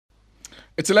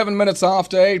It's 11 minutes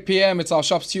after 8 p.m. It's our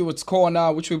Shop Stewards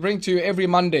Corner, which we bring to you every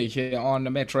Monday here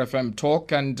on Metro FM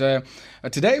Talk. And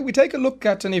today we take a look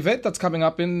at an event that's coming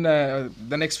up in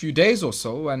the next few days or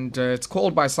so. And it's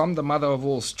called by some the mother of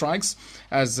all strikes,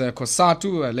 as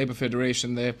Cosatu, Labour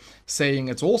Federation, they're saying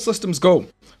it's all systems go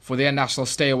for their national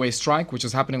stay-away strike, which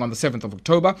is happening on the 7th of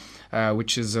October,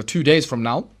 which is 2 days from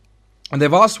now. And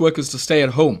they've asked workers to stay at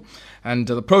home. And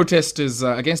the protest is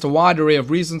against a wide array of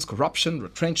reasons: corruption,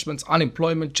 retrenchments,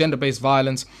 unemployment, gender-based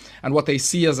violence, and what they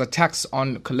see as attacks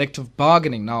on collective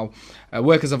bargaining. Now,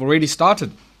 workers have already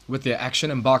started with their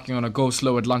action, embarking on a go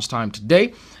slow at lunchtime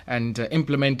today and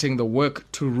implementing the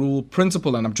work to rule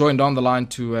principle. And I'm joined on the line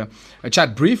to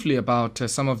chat briefly about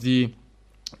some of the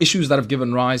issues that have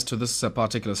given rise to this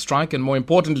particular strike, and more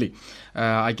importantly,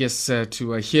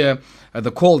 to hear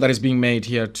the call that is being made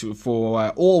here for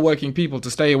all working people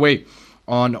to stay away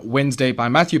on Wednesday by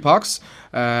Matthew Parks,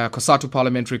 Cosatu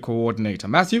Parliamentary co-ordinator.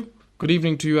 Matthew, good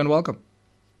evening to you and welcome.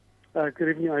 Good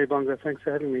evening, Ayubanga. Thanks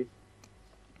for having me.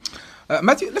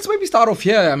 Matthew, let's maybe start off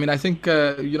here. I mean, I think,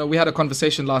 we had a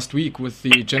conversation last week with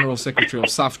the General Secretary of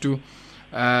SAFTU,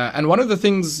 and one of the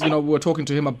things, we were talking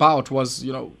to him about was,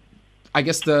 I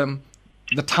guess the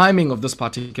timing of this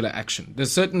particular action.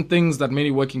 There's certain things that many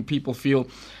working people feel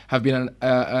have been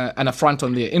an affront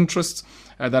on their interests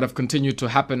that have continued to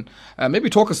happen. Maybe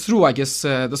talk us through,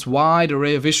 this wide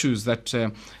array of issues that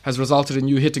has resulted in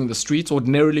you hitting the streets.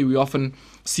 Ordinarily, we often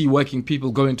see working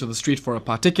people going to the street for a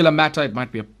particular matter. It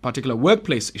might be a particular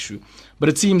workplace issue. But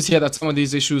it seems here that some of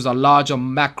these issues are larger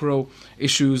macro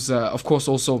issues, of course,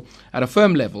 also at a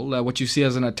firm level, what you see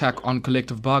as an attack on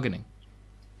collective bargaining.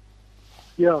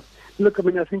 Yeah, look,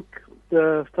 I think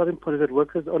the starting point is that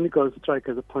workers only go on strike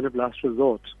as a point of last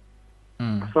resort.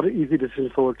 It's not an easy decision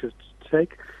for workers to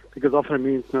take, because often it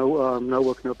means no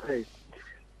work, no pay.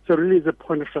 So really it's a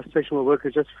point of frustration where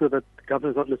workers just feel that the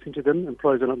government is not listening to them,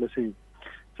 employers are not listening.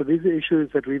 So these are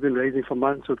issues that we've been raising for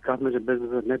months with government and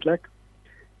business at NETLAC.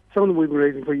 Some of them we've been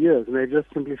raising for years, and they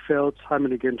just simply failed time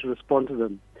and again to respond to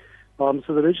them. So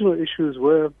the original issues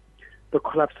were the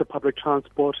collapse of public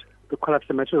transport, the collapse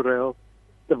of metro rail,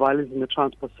 the violence in the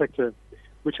transport sector,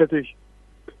 which has a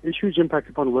huge impact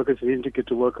upon workers who need to get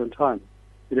to work on time.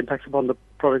 It impacts upon the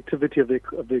productivity of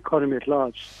the economy at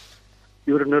large.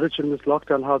 You would have noticed in this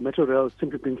lockdown how metro rail has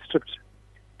simply been stripped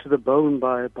to the bone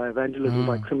by vandalism,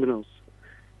 by criminals.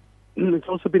 It's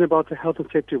also been about the health and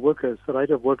safety of workers, the right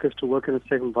of workers to work in a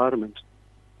safe environment.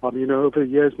 Over the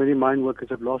years, many mine workers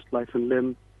have lost life and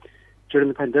limb. During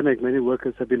the pandemic, many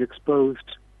workers have been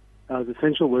exposed as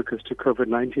essential workers to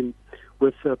COVID-19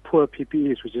 with poor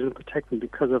PPEs, which didn't protect them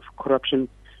because of corruption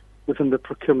within the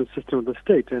procurement system of the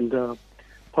state and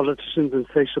politicians'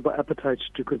 insatiable appetite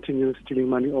to continue stealing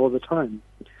money all the time.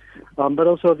 But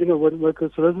also, when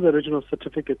workers, so those are the original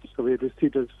certificates that we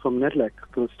received from NETLAC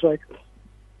for the strike.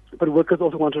 But workers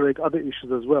also want to raise other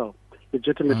issues as well,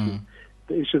 legitimately.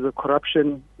 The issues of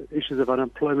corruption, the issues of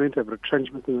unemployment, of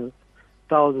retrenchment in the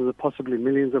thousands or possibly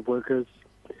millions of workers,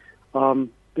 the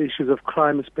issues of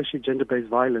crime, especially gender-based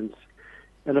violence.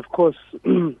 And of course,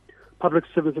 public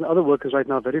servants and other workers right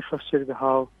now are very frustrated at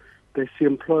how they see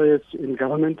employers in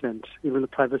government and even the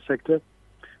private sector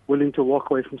willing to walk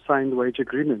away from signed wage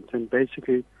agreements. And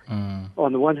basically,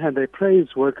 on the one hand, they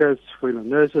praise workers for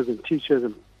nurses and teachers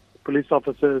and police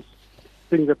officers,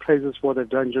 sing their praises for what they've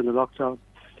done during the lockdown.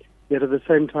 Yet at the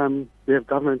same time, we have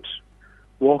government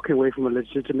walking away from a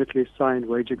legitimately signed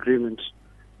wage agreement.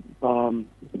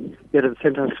 Yet at the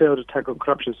same time fail to tackle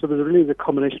corruption. So there's really a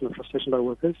combination of frustration by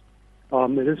workers.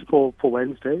 It is for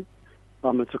Wednesday.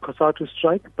 It's a Cosatu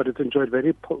strike, but it's enjoyed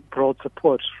very broad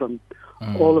support from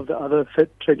all of the other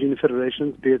trade union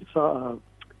federations, be it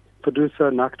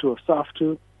FEDUSA, NACTU, or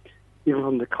SAFTU, even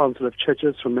from the Council of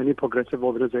Churches, from many progressive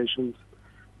organizations.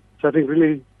 So I think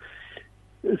really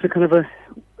it's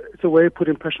a way of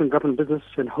putting pressure on government business,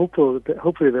 and hopefully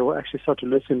they will actually start to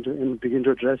listen and begin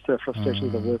to address the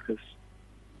frustrations of workers.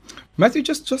 Matthew,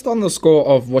 just on the score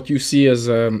of what you see as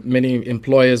many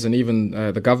employers and even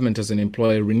the government as an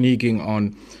employer reneging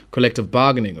on collective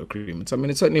bargaining agreements, I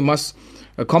mean, it certainly must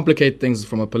complicate things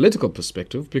from a political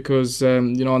perspective because,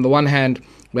 on the one hand,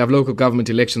 we have local government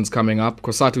elections coming up.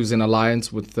 Cosatu is in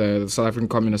alliance with the South African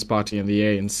Communist Party and the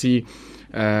ANC,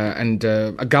 and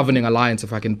a governing alliance,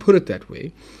 if I can put it that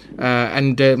way.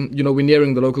 We're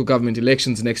nearing the local government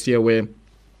elections next year where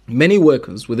many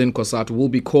workers within Cosatu will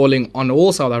be calling on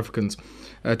all South Africans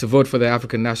to vote for the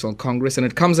African National Congress. And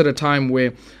it comes at a time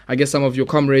where I guess some of your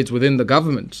comrades within the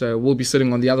government will be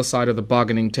sitting on the other side of the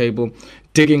bargaining table,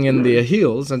 digging in their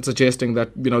heels and suggesting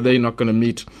that, they're not going to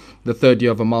meet the third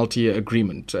year of a multi-year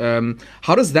agreement.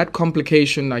 How does that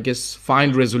complication, I guess,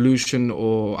 find resolution,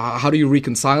 or how do you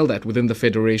reconcile that within the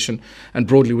Federation and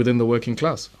broadly within the working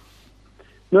class?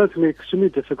 No, it's going to be extremely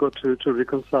difficult to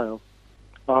reconcile.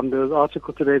 There was an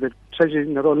article today that Treasury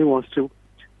not only wants to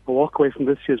walk away from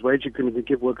this year's wage agreement and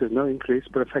give workers no increase,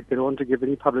 but in fact they don't want to give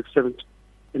any public servant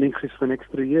an increase for the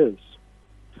next 3 years.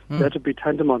 That would be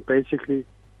tantamount, basically,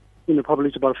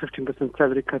 probably to about a 15%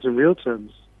 salary cut in real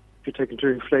terms if you take into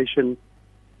inflation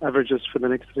averages for the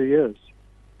next 3 years.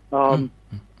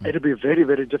 It would be very,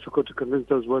 very difficult to convince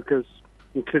those workers,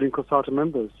 including Cosatu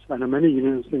members. I know many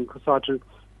unions in Cosatu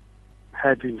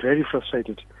had been very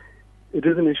frustrated. It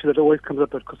is an issue that always comes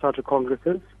up at Cosatu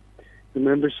Congresses. The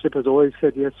membership has always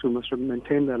said, yes, we must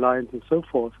maintain the alliance and so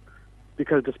forth,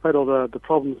 because despite all the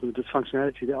problems and the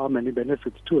dysfunctionality, there are many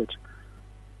benefits to it.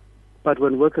 But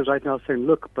when workers right now are saying,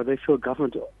 look, but they feel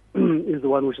government is the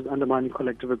one which is undermining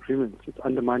collective agreements, it's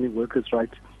undermining workers'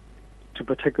 rights to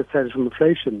protect the salary from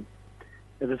inflation.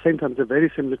 At the same time, it's a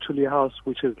very similar Truly House,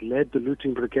 which has led the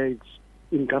looting brigades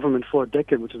in government for a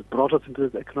decade, which has brought us into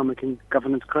this economic and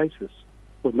governance crisis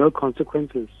with no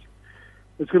consequences.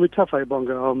 It's going to be tough,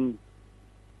 Ayabonga.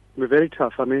 We're very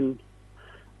tough. I mean,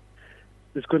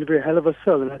 it's going to be a hell of a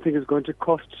sell, and I think it's going to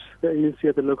cost the ANC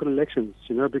at the local elections,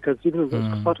 because even with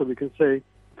Cosatu, we can say,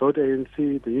 vote ANC,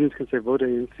 the unions can say, vote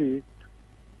ANC.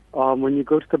 When you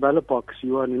go to the ballot box,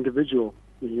 you are an individual,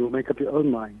 and you make up your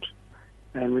own mind.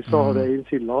 And we saw how the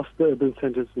ANC lost the urban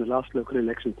centres in the last local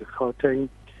elections, the Gauteng,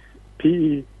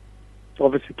 PE,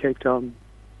 obviously Cape Town.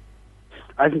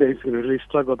 I think the ANC is going to really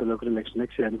struggle at the local election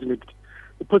next year. And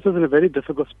it puts us in a very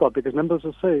difficult spot, because members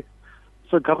will say,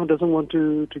 so government doesn't want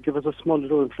to give us a small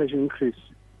little inflation increase,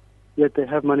 yet they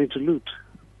have money to loot.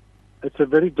 It's a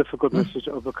very difficult message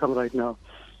to overcome right now.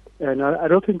 And I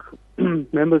don't think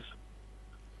members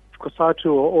of Cosatu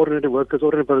or ordinary workers,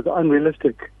 ordinary voters are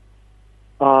unrealistic.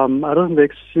 I don't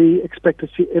think they expect to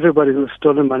see everybody who has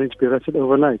stolen money to be arrested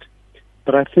overnight.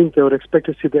 But I think they would expect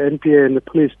to see the NPA and the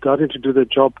police starting to do their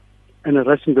job and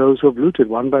arresting those who have looted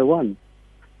one by one.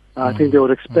 I think they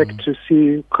would expect to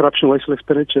see corruption, wasteful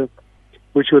expenditure,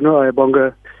 which you know,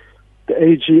 Ayabonga, the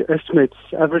AG estimates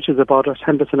averages about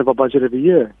 10% of our budget every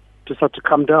year to start to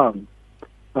come down.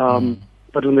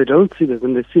 But when they don't see this,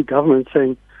 when they see government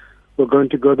saying we're going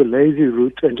to go the lazy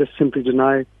route and just simply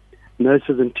deny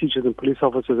nurses and teachers and police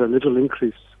officers a little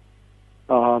increase,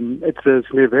 it's going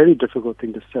to be a very difficult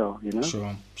thing to sell,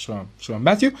 Sure.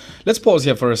 Matthew, let's pause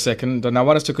here for a second, and I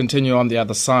want us to continue on the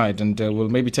other side, and we'll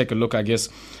maybe take a look, I guess,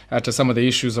 at some of the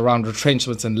issues around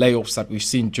retrenchments and layoffs that we've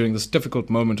seen during this difficult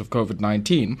moment of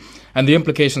COVID-19, and the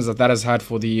implications that has had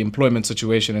for the employment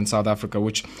situation in South Africa,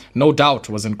 which no doubt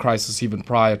was in crisis even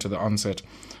prior to the onset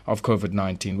of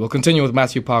COVID-19. We'll continue with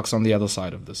Matthew Parks on the other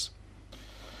side of this.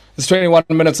 It's 21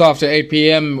 minutes after 8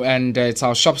 p.m. and it's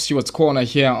our Shop Stewards Corner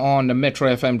here on the Metro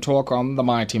FM Talk on the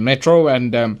Mighty Metro.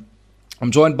 And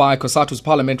I'm joined by Cosatu's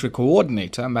Parliamentary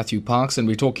co-ordinator, Matthew Parks, and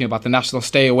we're talking about the national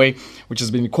stay away, which has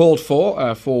been called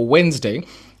for Wednesday,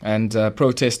 and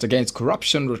protest against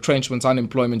corruption, retrenchments,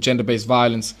 unemployment, gender-based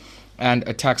violence, and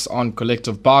attacks on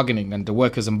collective bargaining. And the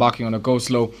workers embarking on a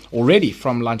go-slow already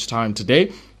from lunchtime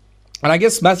today. And I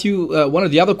guess, Matthew, one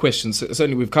of the other questions,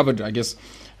 certainly we've covered, I guess,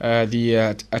 the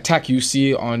attack you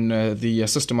see on the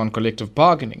system on collective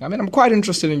bargaining. I mean, I'm quite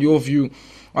interested in your view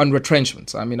on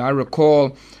retrenchments. I mean, I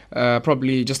recall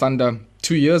probably just under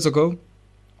 2 years ago,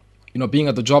 being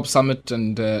at the Job Summit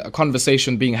and a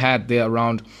conversation being had there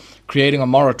around creating a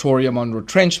moratorium on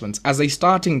retrenchments as a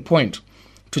starting point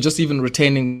to just even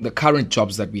retaining the current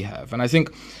jobs that we have. And I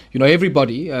think,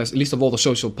 everybody, at least of all the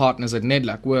social partners at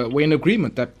NEDLAC, we're in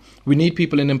agreement that we need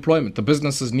people in employment. The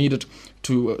businesses need it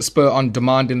to spur on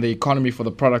demand in the economy for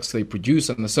the products they produce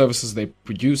and the services they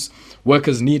produce.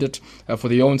 Workers need it for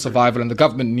their own survival, and the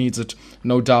government needs it,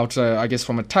 no doubt, I guess,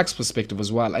 from a tax perspective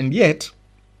as well. And yet,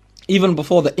 even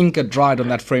before the ink had dried on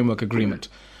that framework agreement,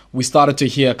 we started to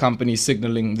hear companies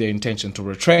signaling their intention to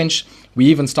retrench. We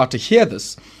even start to hear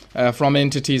this from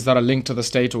entities that are linked to the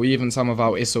state or even some of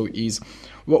our SOEs.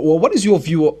 What is your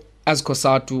view as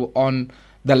Cosatu on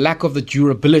the lack of the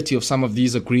durability of some of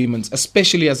these agreements,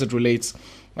 especially as it relates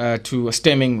to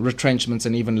stemming retrenchments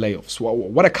and even layoffs?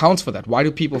 What accounts for that? Why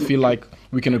do people feel like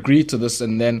we can agree to this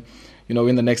and then,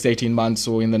 in the next 18 months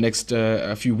or in the next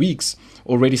few weeks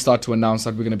already start to announce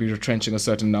that we're going to be retrenching a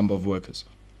certain number of workers?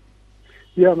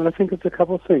 Yeah, I think it's a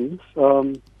couple of things.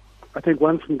 I think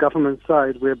one, from government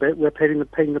side, we're paying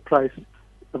the price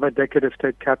of a decade of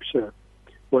state capture.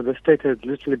 where the state has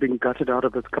literally been gutted out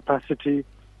of its capacity.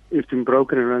 It's been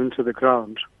broken and run into the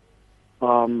ground.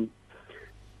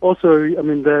 Also, I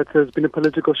mean, there's been a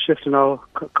political shift in our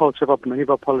culture of many of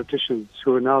our politicians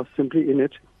who are now simply in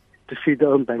it to feed their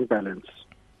own bank balance.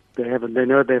 They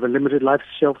know they have a limited life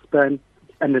shelf span,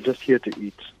 and they're just here to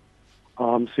eat.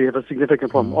 So you have a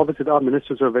significant problem. Obviously, our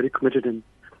ministers are very committed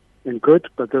and good,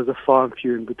 but there's a far and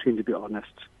few in between, to be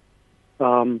honest.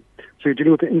 So you're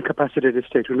dealing with an incapacitated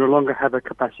state. We no longer have a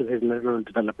capacitated level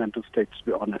developmental state, to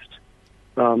be honest.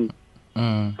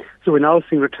 So we're now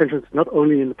seeing retrenchments not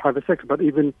only in the private sector, but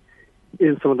even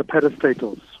in some of the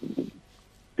parastatals,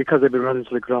 because they've been run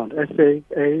into the ground.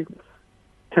 SAA,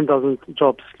 10,000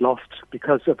 jobs lost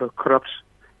because of a corrupt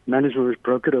management which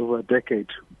broke it over a decade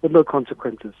with no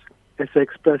consequences. SA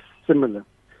Express, similar.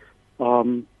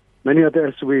 Many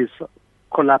other SOEs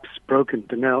collapsed, broken,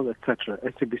 Denel, etc.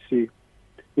 SABC,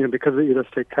 because of either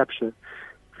state capture.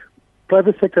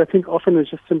 Private sector, I think, often is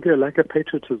just simply a lack of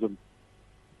patriotism.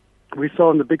 We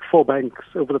saw in the big four banks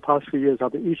over the past few years how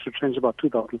they each retrenched about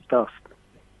 2,000 staff.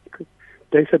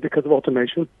 They said because of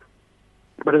automation,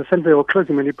 but in a sense they were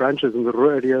closing many branches in the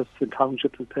rural areas, in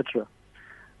townships, etc.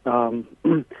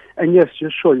 And yes,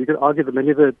 you're sure, you could argue that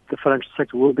many of the financial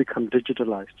sector will become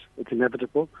digitalized. It's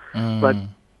inevitable. But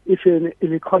if you're in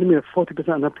an economy of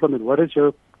 40% unemployment, what is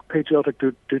your patriotic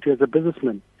duty as a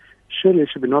businessman? Surely it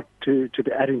should be not to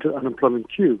be adding to the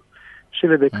unemployment queue.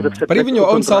 Surely they could have said... But even your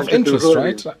own self-interest,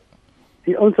 right?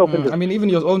 Your own self-interest. I mean, even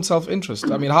your own self-interest.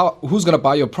 I mean, who's going to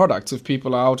buy your products if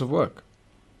people are out of work?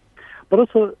 But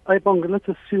also, let's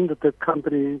assume that the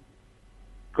company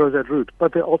goes that route.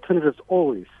 But there are alternatives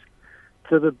always.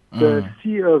 So the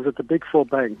CEOs of the big four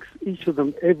banks, each of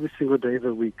them every single day of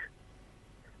the week,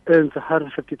 earns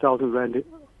 150,000 Rand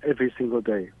every single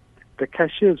day. The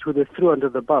cashiers who they threw under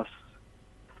the bus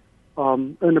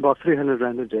earn about 300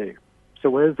 Rand a day. So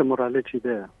where's the morality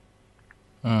there?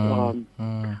 So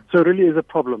it really is a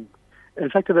problem. In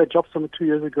fact, at that job summit 2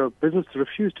 years ago, businesses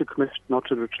refused to commit not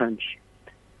to retrench.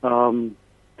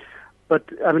 But,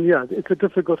 I mean, yeah, it's a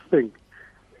difficult thing.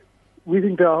 We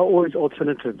think there are always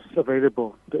alternatives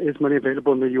available. There is money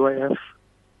available in the UIF.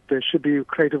 There should be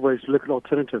creative ways to look at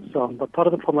alternatives. But part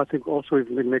of the problem, I think, also we've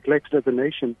been neglected as a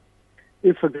nation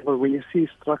is, for example, when you see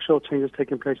structural changes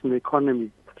taking place in the economy,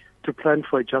 to plan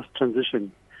for a just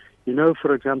transition.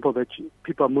 For example, that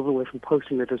people are moving away from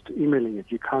posting letters to emailing it.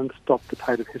 You can't stop the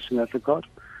tide of history in that regard.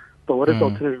 But what is the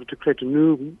alternative to create a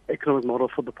new economic model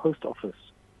for the post office?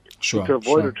 To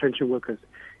avoid retrenching workers.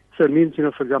 So it means,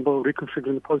 for example,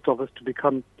 reconfiguring the post office to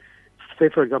become, say,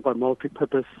 for example, a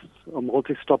multi-purpose or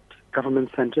multi-stop government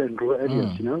center in rural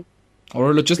areas, Or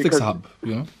a logistics hub,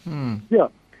 Yeah.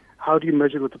 How do you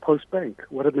merge it with the post bank?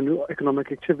 What are the new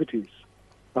economic activities?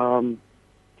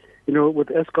 With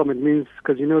Eskom, it means,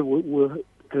 because,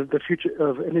 the future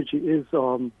of energy is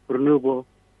renewable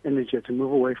energy, to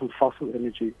move away from fossil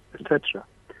energy, etc.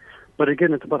 But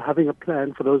again, it's about having a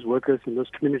plan for those workers in those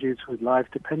communities whose lives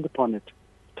depend upon it.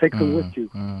 Take them with you.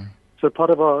 So part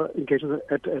of our engagement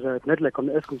at NEDLEC on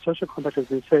the Eskom social contract is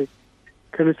we say,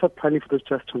 can we start planning for this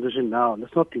just transition now?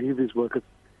 Let's not leave these workers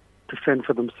to fend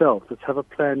for themselves. Let's have a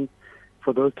plan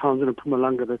for those towns in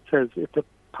Mpumalanga that says if the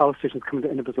power station is coming to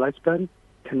the end of its lifespan,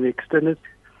 can we extend it?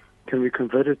 Can we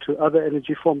convert it to other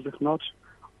energy forms? If not,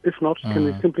 can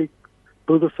we simply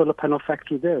build a solar panel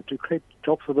factory there to create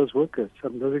jobs for those workers?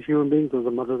 Those are human beings, those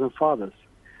are mothers and fathers.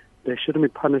 They shouldn't be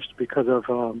punished because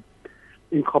of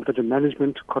incompetent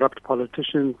management, corrupt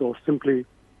politicians, or simply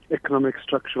economic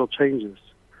structural changes.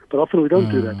 But often we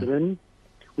don't do that, and then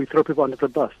we throw people under the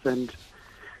bus, and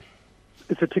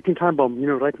it's a ticking time bomb.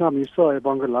 Right now, you saw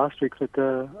Ebonga last week that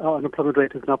our unemployment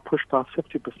rate is now pushed past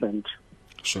 50%.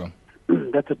 Sure.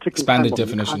 That's a ticking expanded time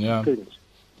bomb. Definition, yeah.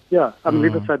 Yeah,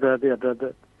 leave aside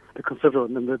the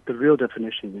conservative and the real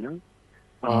definition,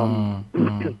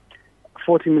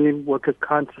 40 million workers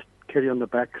can't carry on their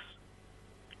backs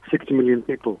 60 million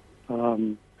people.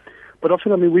 But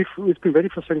often, it's been very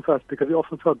frustrating for us because we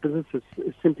often felt business is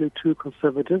simply too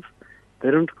conservative. They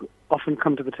don't often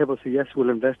come to the table and say, yes, we'll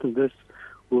invest in this,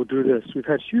 we'll do this. We've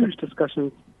had huge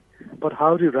discussions about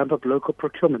how do you ramp up local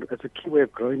procurement as a key way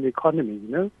of growing the economy,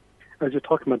 as you're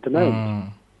talking about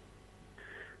demand.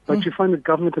 But you find that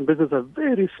government and business are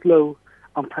very slow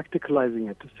on practicalizing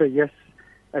it, to say, yes,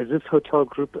 as this hotel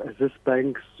group, as this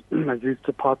banks, as these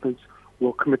departments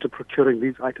will commit to procuring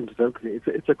these items locally.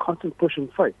 It's a constant push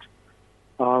and fight.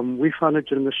 We found it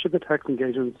during the sugar tax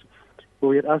engagements where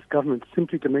we had asked government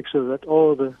simply to make sure that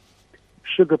all the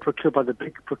sugar procured by the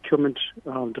big procurement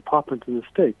departments in the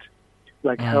state,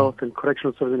 like health and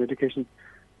correctional service and education,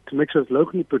 to make sure it's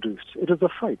locally produced. It is a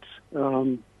fight.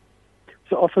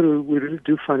 So often we really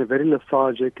do find a very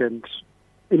lethargic and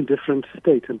indifferent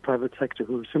state and private sector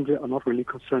who simply are not really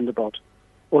concerned about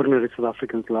ordinary South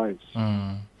Africans' lives.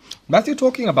 Matthew,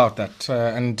 talking about that,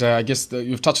 and I guess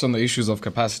you've touched on the issues of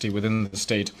capacity within the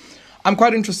state. I'm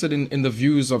quite interested in the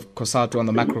views of Cosatu on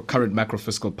the current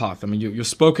macro-fiscal path. I mean, you've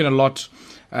spoken a lot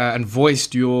and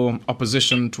voiced your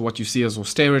opposition to what you see as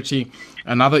austerity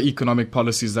and other economic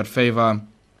policies that favor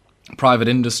private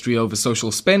industry over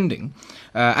social spending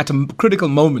at a critical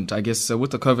moment, I guess,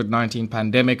 with the COVID-19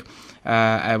 pandemic,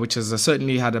 which has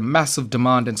certainly had a massive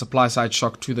demand and supply side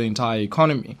shock to the entire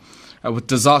economy, with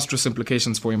disastrous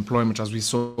implications for employment, as we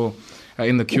saw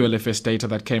in the QLFS data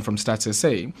that came from Stats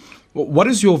SA. What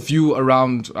is your view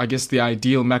around, I guess, the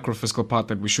ideal macro-fiscal path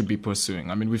that we should be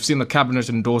pursuing? I mean, we've seen the cabinet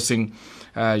endorsing,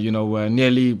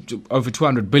 nearly over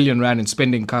 200 billion rand in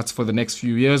spending cuts for the next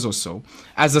few years or so,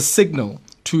 as a signal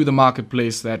to the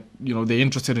marketplace that, they're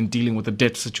interested in dealing with the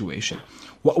debt situation.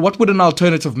 What would an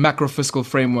alternative macro-fiscal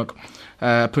framework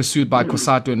pursued by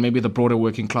Cosatu and maybe the broader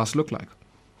working class look like?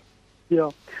 Yeah.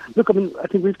 Look, I mean, I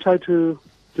think we've tried to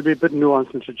be a bit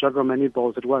nuanced and to juggle many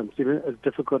balls at once, even as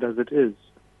difficult as it is.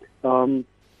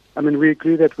 I mean, we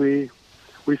agree that we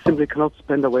simply cannot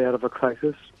spend our way out of a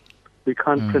crisis. We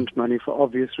can't print money for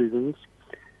obvious reasons.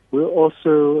 We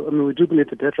also, we do believe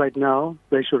the debt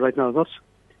ratio right now is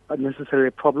not necessarily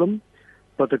a problem,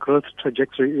 but the growth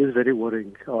trajectory is very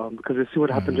worrying because we see what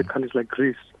happened to countries like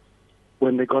Greece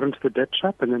when they got into the debt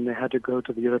trap and then they had to go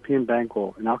to the European Bank,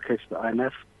 or in our case the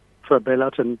IMF, for a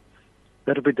bailout, and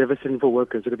that would be devastating for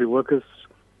workers. It would be workers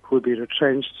who would be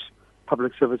retrenched,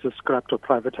 public services scrapped or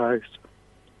privatized,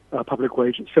 public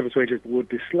service wages would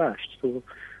be slashed. So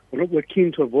we're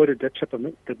keen to avoid a debt trap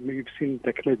that we've seen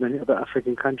in many other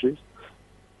African countries.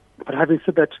 But having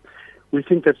said that, we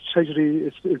think that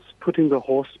Treasury is putting the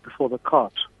horse before the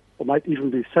cart, or might even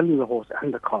be selling the horse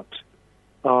and the cart.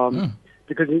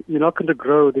 Because you're not going to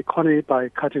grow the economy by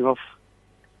cutting off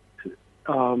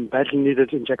badly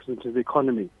needed injections into the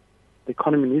economy. The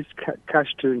economy needs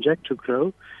cash to inject to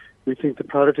grow. We think the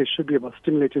priority should be about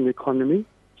stimulating the economy.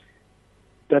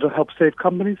 That'll help save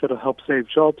companies, that'll help save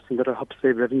jobs, and that'll help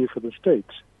save revenue for the state.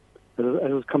 As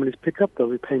those companies pick up, they'll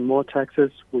be paying more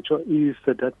taxes, which will ease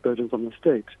the debt burdens on the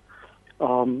state.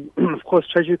 Of course,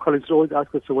 Treasury colleagues always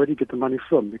ask us, so where do you get the money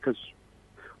from? Because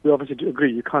we obviously do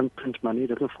agree you can't print money, it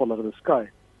doesn't fall out of the sky.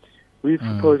 We've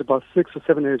proposed about 6 or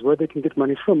 7 areas where they can get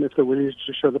money from if they're willing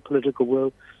to show the political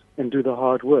will and do the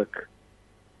hard work.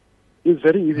 It's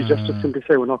very easy just to simply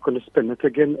say we're not going to spend. It's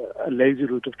again a lazy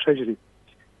route of Treasury.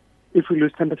 If we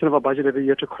lose 10% of our budget every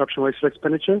year to corruption, wasteful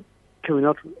expenditure, can we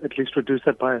not at least reduce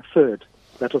that by a third?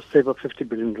 That will save up 50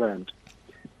 billion rand.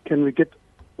 Can we get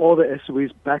all the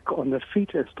SOEs back on their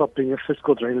feet and stop being a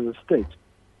fiscal drain in the state?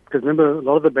 Because remember, a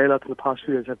lot of the bailouts in the past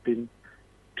few years have been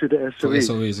to the SOEs. To the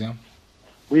SOEs, yeah.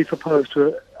 We propose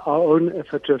to our own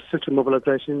effort to assist in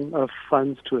mobilization of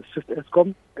funds to assist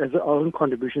ESCOM as our own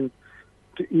contribution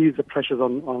to ease the pressures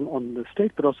on the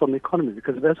state, but also on the economy.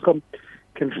 Because if ESCOM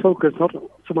can focus not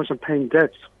so much on paying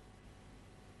debts,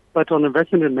 but on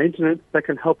investment and maintenance, that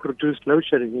can help reduce load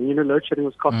shedding. And load shedding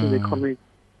was costing the economy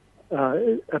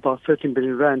about 13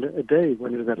 billion rand a day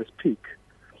when it was at its peak.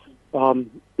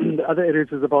 The other areas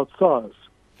is about SARS.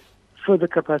 Further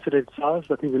capacitated SARS.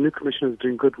 I think the new commissioner is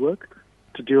doing good work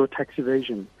to deal with tax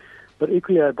evasion. But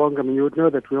equally, you would know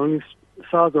that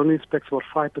SARS only inspects about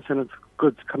 5% of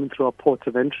goods coming through our ports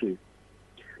of entry.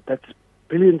 That's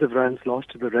billions of rands lost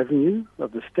to the revenue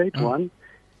of the state, one.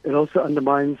 It also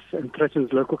undermines and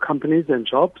threatens local companies and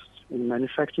jobs in the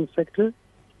manufacturing sector.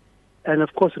 And,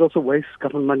 of course, it also wastes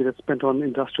government money that's spent on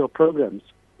industrial programs.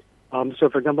 So,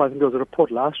 for example, I think there was a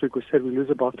report last week which said we lose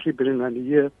about 3 billion rand a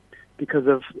year because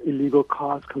of illegal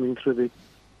cars coming through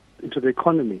into the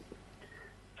economy.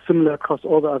 Similar across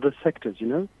all the other sectors,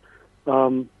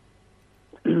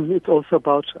 It's also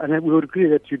about, and we would agree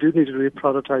that you do need to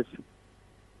reprioritize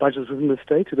budgets within the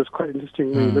state. It was quite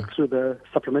interesting when you look through the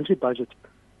supplementary budget,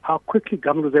 how quickly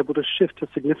government was able to shift a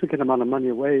significant amount of money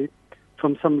away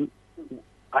from some,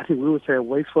 I think we would say,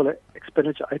 wasteful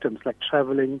expenditure items like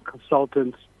traveling,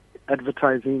 consultants,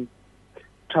 advertising,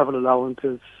 travel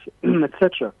allowances,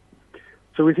 etc.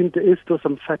 So we think there is still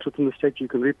some fat within the state you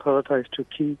can reprioritize to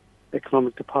key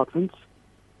economic departments.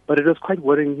 But it was quite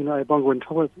worrying, Ibongo, when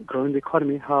talking about growing the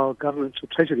economy, how government or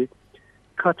Treasury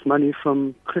cut money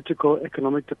from critical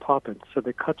economic departments. So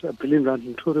they cut 1 billion rand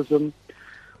from tourism,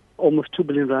 almost 2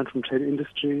 billion rand from trade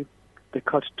industry. They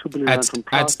cut 2 billion rand from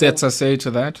Add stats, I say,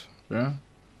 to that. Yeah.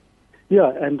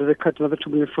 Yeah, and they cut another 2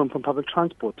 billion from public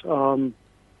transport.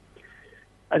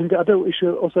 And the other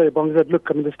issue also, Ebong, is that, look,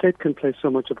 I mean, the state can play so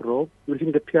much of a role. We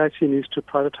think the PIC needs to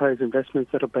prioritize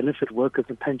investments that will benefit workers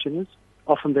and pensioners.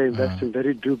 Often they invest in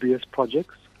very dubious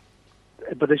projects,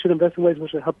 but they should invest in ways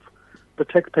which will help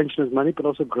protect pensioners' money, but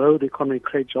also grow the economy,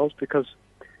 create jobs, because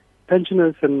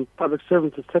pensioners and public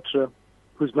servants, etc.,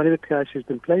 whose money the PIC has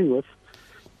been playing with,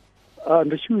 are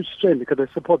under huge strain because they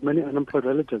support many unemployed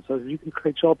relatives. So if you can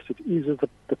create jobs, it eases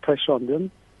the pressure on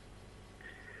them.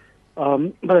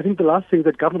 But I think the last thing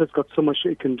that government has got so much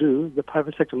it can do, the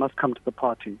private sector must come to the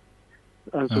party.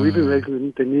 So we've been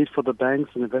raising the need for the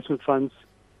banks and investment funds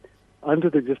under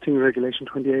the existing Regulation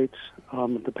 28,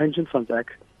 the Pension Funds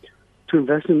Act, to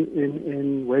invest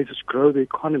in ways which grow the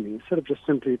economy instead of just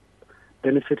simply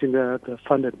benefiting the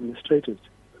fund administrators.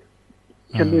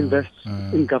 Can they invest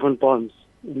in government bonds,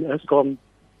 in ESCOM?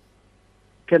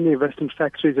 Can they invest in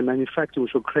factories and manufacturing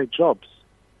which will create jobs?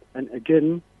 And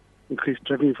again, increased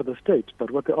revenue for the state.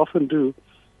 But what they often do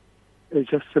is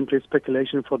just simply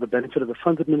speculation for the benefit of the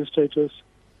fund administrators.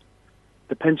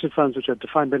 The pension funds, which are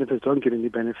defined benefits, don't get any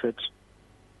benefit.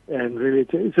 And really,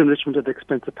 it's enrichment at the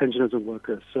expense of pensioners and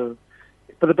workers. So,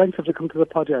 but the banks have to come to the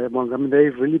party, I mean,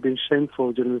 they've really been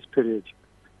shameful during this period.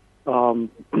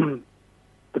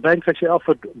 The banks actually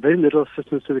offered very little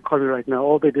assistance to the economy right now.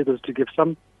 All they did was to give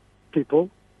some people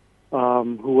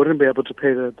who wouldn't be able to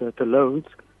pay the loans,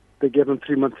 they gave them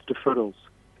 3 months deferrals.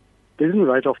 They didn't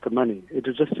write off the money. It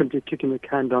was just simply kicking the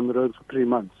can down the road for 3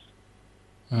 months.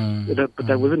 But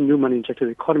there wasn't new money injected in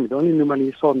the economy. The only new money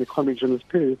you saw in the economy during this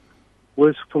period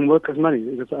was from workers' money.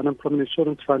 It was the Unemployment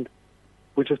Insurance Fund,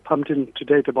 which has pumped in to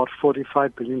date about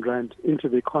 45 billion rand into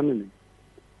the economy.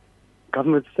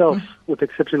 Government itself, with the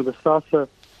exception of the SASSA,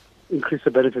 increased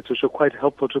the benefits, which are quite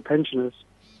helpful to pensioners,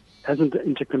 hasn't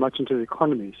injected much into the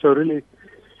economy. So really,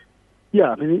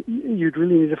 yeah, I mean, you'd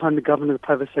really need to find the government and the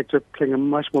private sector playing a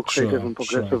much more creative and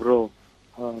progressive role.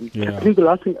 I think the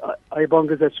last thing,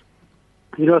 Ibong, is that,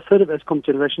 a third of ESCOM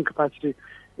generation capacity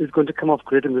is going to come off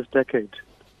grid in this decade.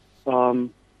 ESCOM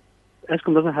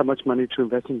doesn't have much money to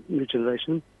invest in new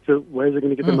generation, so where is it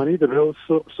going to get the money? The real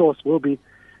source will be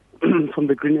from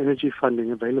the green energy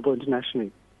funding available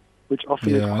internationally, which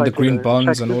often is quite and the green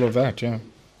bonds attractive. and all of that,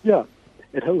 Yeah,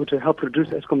 it would help reduce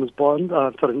ESCOM's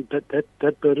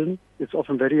debt burden. It's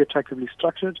often very attractively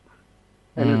structured,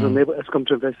 and it will enable ESCOM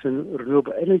to invest in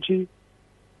renewable energy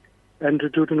and to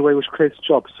do it in a way which creates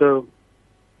jobs. So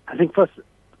I think first,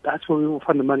 that's where we will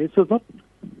find the money. So it's not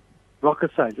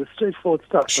rocket science. It's straightforward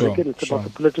stuff. But again, it's about the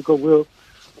political will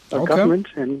of government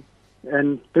and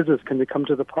business. Can they come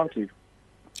to the party?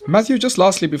 Matthew, just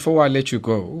lastly, before I let you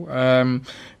go,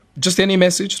 just any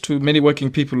message to many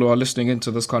working people who are listening into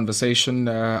this conversation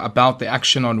about the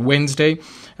action on Wednesday,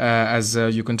 as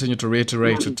you continue to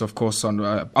reiterate it, of course, on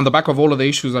the back of all of the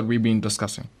issues that we've been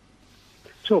discussing?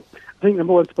 Sure. I think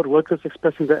number one, it's about workers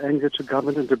expressing their anger to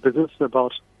government and to business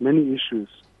about many issues,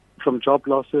 from job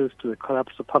losses to the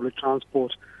collapse of public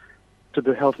transport, to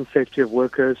the health and safety of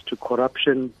workers, to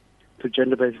corruption, to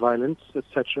gender-based violence,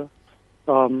 etc.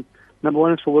 Number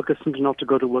one is for workers simply not to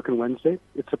go to work on Wednesday.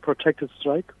 It's a protected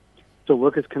strike, so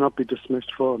workers cannot be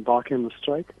dismissed for embarking on the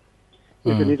strike.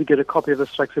 If they need to get a copy of the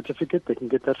strike certificate, they can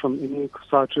get that from any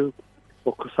Cosatu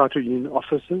or Cosatu union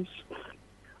offices.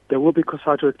 There will be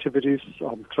Cosatu activities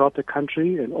throughout the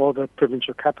country in all the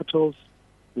provincial capitals,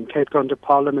 in Cape Town to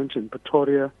Parliament, in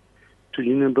Pretoria, to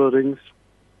union buildings,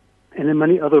 and in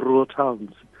many other rural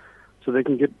towns. So they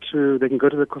can go to the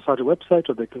Cosatu website,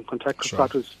 or they can contact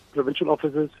Cosatu's provincial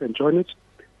offices and join it.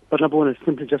 But number one is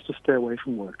simply just to stay away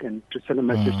from work and to send a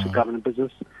message to government and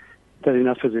business that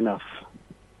enough is enough.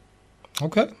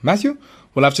 Okay. Matthew,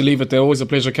 we'll have to leave it there. Always a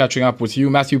pleasure catching up with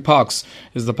you. Matthew Parks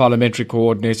is the Parliamentary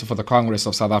co-ordinator for the Congress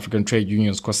of South African Trade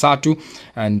Unions, Cosatu,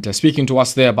 and speaking to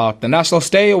us there about the National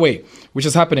Stay Away, which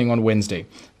is happening on Wednesday.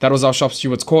 That was our Shop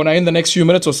Stewards Corner. In the next few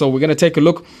minutes or so, we're going to take a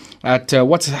look at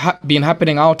what's been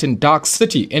happening out in Dark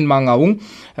City in Mangaung,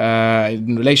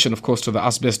 in relation, of course, to the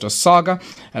asbestos saga.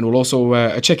 And we'll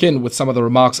also check in with some of the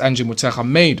remarks Angie Muteka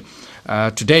made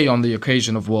today on the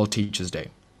occasion of World Teachers' Day.